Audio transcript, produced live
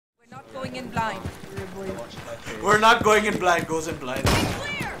going in blind. We're not going in blind, goes in blind.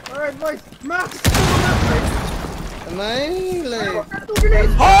 Alright, boys, Max! Am I like...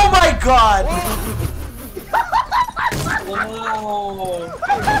 Oh my god! Wow!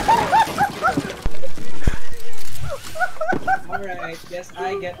 Alright, guess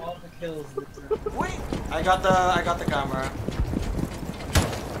I get all the kills this round. Wait! I got the camera.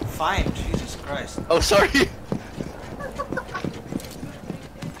 Fine, Jesus Christ. Oh, sorry.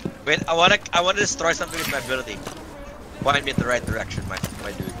 Wait, I wanna destroy something with my ability. Point me in the right direction, my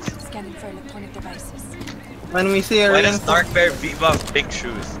dudes. Scanning for electronic devices. When we see a Why ring... does Dark Bear V-Buff pink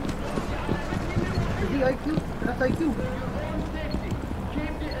shoes? Is he IQ? That's IQ.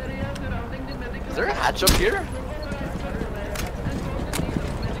 Is there a hatch up here?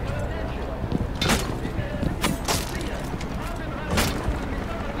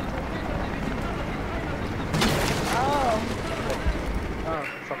 Oh,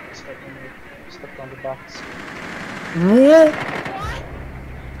 fuck, I stepped on the box. What?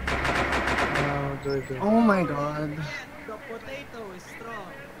 Oh, Oh my god. The potato is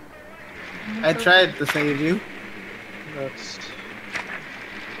strong. I tried to save you. That's...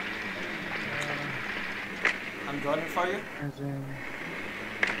 I'm gunning for you.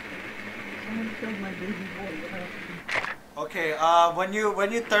 Someone killed my baby boy. Okay, when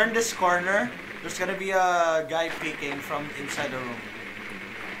you turn this corner, there's gonna be a guy peeking from inside the room.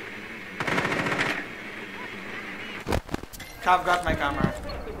 Cav got my camera.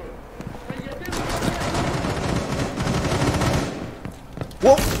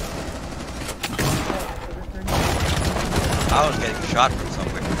 Whoa! I was getting shot from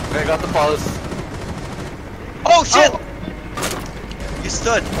somewhere. I got the pulse. Oh shit! Oh. You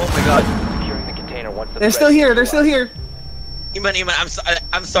stood. Oh my god. Securing the container once the They're still here, they're still here. Iman,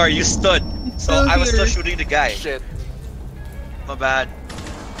 I'm sorry. You stood. So I was still shooting the guy. Shit. My bad.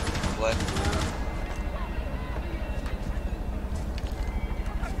 What?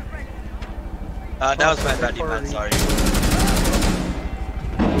 That was my bad, Iman. Sorry.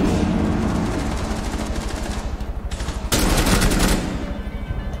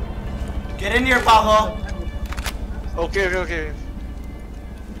 Get in here, Paco. Okay.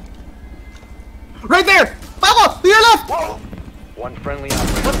 Right there! Paco! To your left! Whoa! One friendly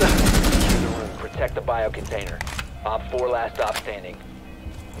operator. Secure the room. Protect the bio container. Op 4 last stop standing.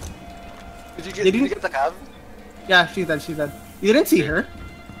 Did you get the cab? Yeah, she's dead, she's dead. You didn't see her?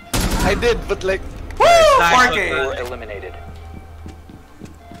 I did, but like... Woo! Nice. 4K! 4 eliminated.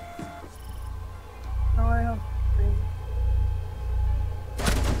 No, I have.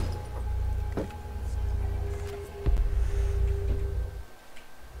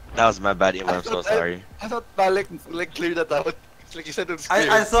 That was my bad, Iman. I'm so sorry. I thought Malik like cleared that out. It's like you said it was clear.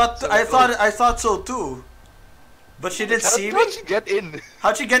 I thought so too. But she didn't see me? How'd she get in?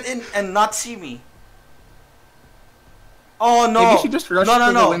 How'd she get in and not see me? Oh no! Maybe she just rushed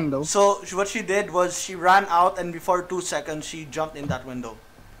through the window. So what she did was she ran out and before 2 seconds she jumped in that window.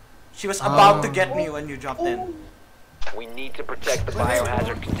 She was about to get me when you jumped in. We need to protect the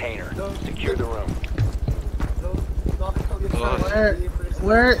biohazard container. Secure the room.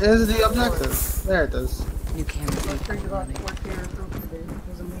 Where is the objective? There it is. You can't take Turned it off 4K or something today. It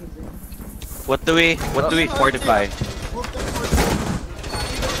was amazing. What do we fortify? Wall fortified!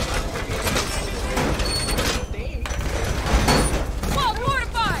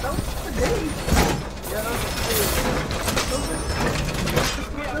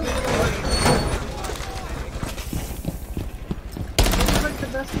 Like the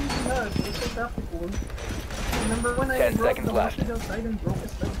best thing he does. It's so tactical. Remember when I 10 broke seconds the left. hostage outside and broke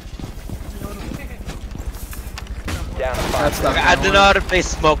his leg? Down to That's 5. not I don't know how to play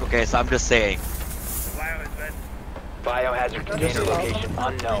smoke, okay, so I'm just saying. Biohazard container location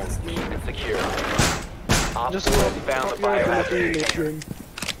unknown. Keep it secure. Op 4 has found the biohazard container.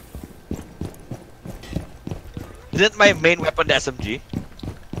 Isn't my main weapon the SMG?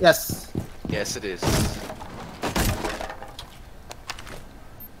 Yes. Yes, it is.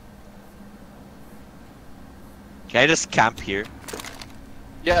 Can I just camp here?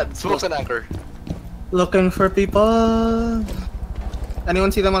 Yeah, smoke's an anchor. Looking for people.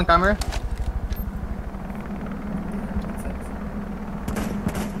 Anyone see them on camera?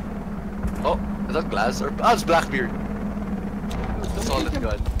 Oh, is that glass or it's Blackbeard? Solid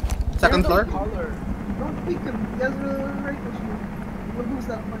gun. Second floor? Don't peek him. He has a rifle shield. We'll lose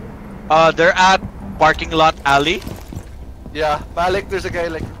that fight. They're at parking lot alley. Yeah, Malik, there's a guy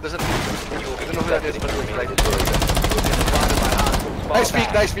like doesn't. I don't know who that is, but looks like. Nice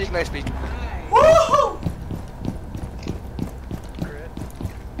peek. Woohoo!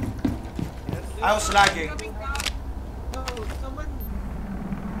 I was lagging.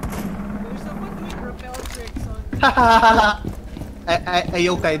 I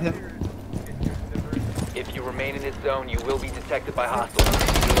yokai'd him. If you remain in this zone, you will be detected by hostiles.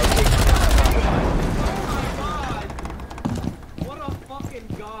 Your location is compromised. What a fucking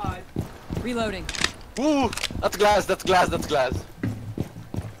god. Reloading. Ooh, that's glass, that's glass, that's glass.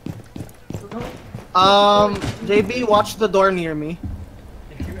 JB, watch the door near me.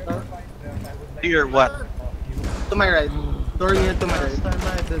 Here, what? To my right. Door near to my Last right.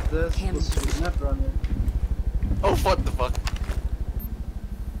 time I did this was not running. Oh, what the fuck?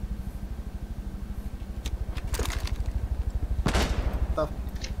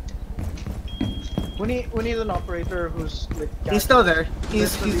 We need an operator who's like. He's still there.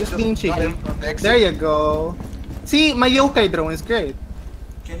 He's just being cheeky. Next. There you go. See, my yokai drone is great.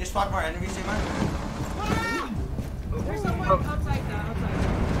 Can you spot more enemies, man? There's someone outside now,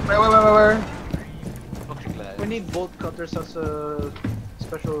 outside. Where? Fucking glass. We need bolt cutters as a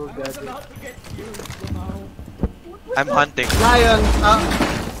special I was gadget. about to get you somehow. I'm hunting. Lion,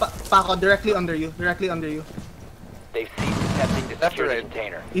 Paco, directly under you. Directly under you. They've ceased attempting to Left or secure the right?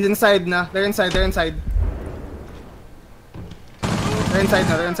 container. He's inside na. They're inside. They're inside. They're inside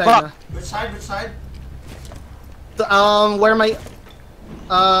na. They're inside Fuck. na. Which side? Which side? Where my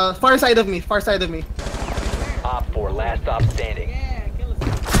far side of me. Far side of me. Op 4, last stop standing. Yeah, kill us.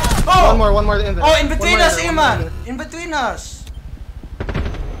 Oh! One more in there. Oh, in One between more us, there, one Iman! more there. In between us!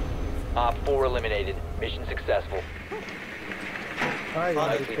 Op 4 eliminated. Mission successful. Hi,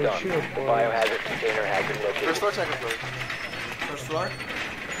 Nicely the done. shield, The boy. biohazard container has been located. First floor, second floor.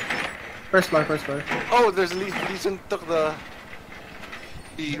 First floor? First floor. Oh, there's Legion took the...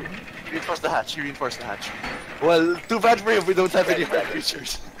 He reinforced the hatch, he reinforced the hatch. Well, too bad for you if we don't have any hard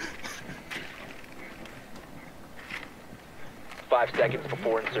creatures. 5 seconds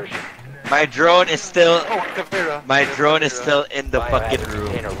before insertion. My drone is still. Oh, Cavera. My drone is still in the fucking Biohazard room.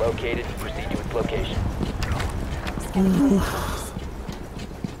 container located. Proceed to its location.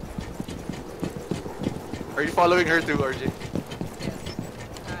 Are you following her too, RJ?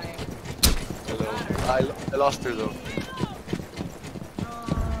 Hi. Hello. I lost her though.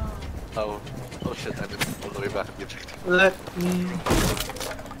 Oh. Oh shit, I'm all the way back at the objective. Let me.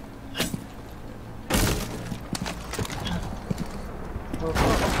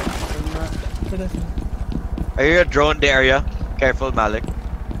 Are you a drone in the area? Careful, Malik.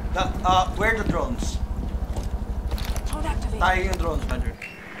 Where are the drones? Drone activated. Tayo yung drones, Pedro.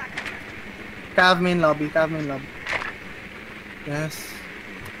 Cav main lobby. Yes.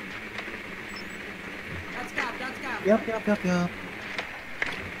 That's cap. Yup.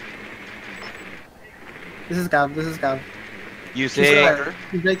 This is Cav. Using. He's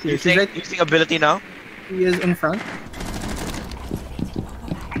right here. He's right. Using ability now. He is in front.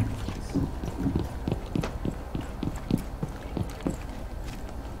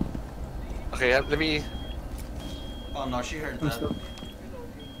 Okay, let me... Oh no, she heard that.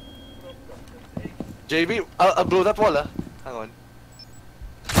 JB, I'll blow that wall, ah. Hang on.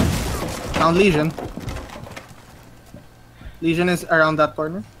 Found Legion. Legion is around that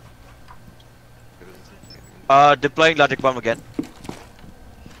corner. Deploying logic bomb again.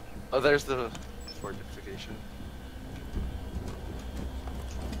 Oh, there's the fortification.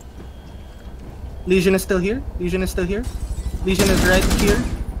 Legion is still here. Legion is right here.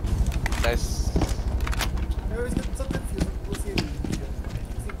 Nice. I always get so confused. We'll see Legion.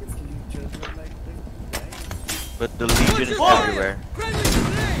 I think it's Legion, but like, But the Legion is Oh! everywhere.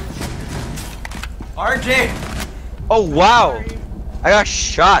 RJ! Oh wow! I got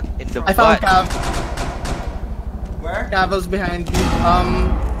shot in the I found butt. Cav. Where? Cav was behind you.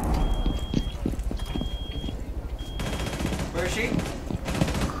 Where is she?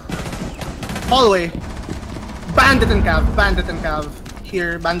 Hallway. Bandit and Cav.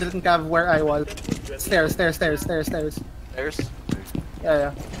 Here, Bandit and Cav where I was. Stairs. There's...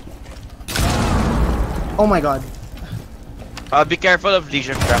 Yeah. Oh my god. Be careful of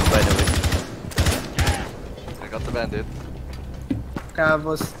Legion trap, by the way. I got the bandit. Cav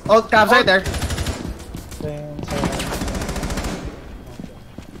was... Oh, Cav's right there.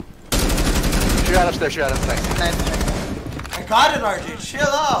 She ran upstairs, nice. Nice. I got it, RJ. Chill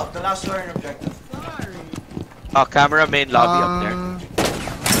out. The last learning objective. Oh, camera main lobby up there.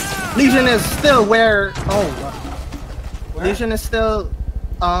 Legion is still where... Oh. Where? Legion is still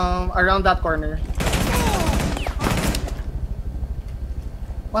around that corner.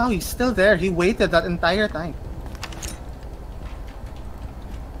 Wow, he's still there. He waited that entire time.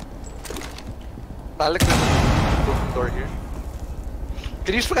 Malik, there's a door here.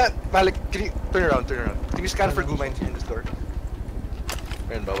 Can you scan... Malik, can you... Turn around. Can you scan for goo mines here in this door?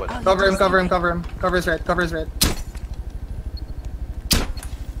 Ayun ba, wala. Cover him. Cover's right.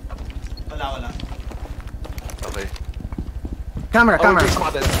 Wala. Camera, Oh, camera. we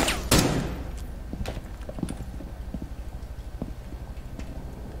spotted.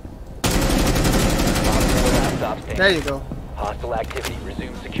 Last stop standing. There you go. Hostile activity.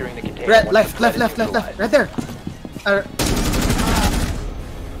 Resume securing the container. Red, once left, the left, threat left, is left, left. neutralized. Right there. Nice.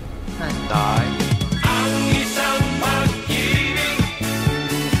 Nice.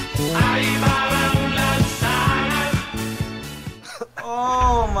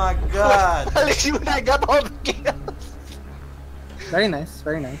 Oh my god. Alex, you and I got all the kills. Very nice,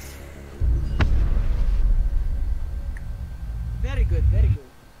 very nice. Very good, very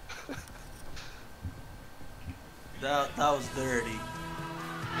good. That was dirty.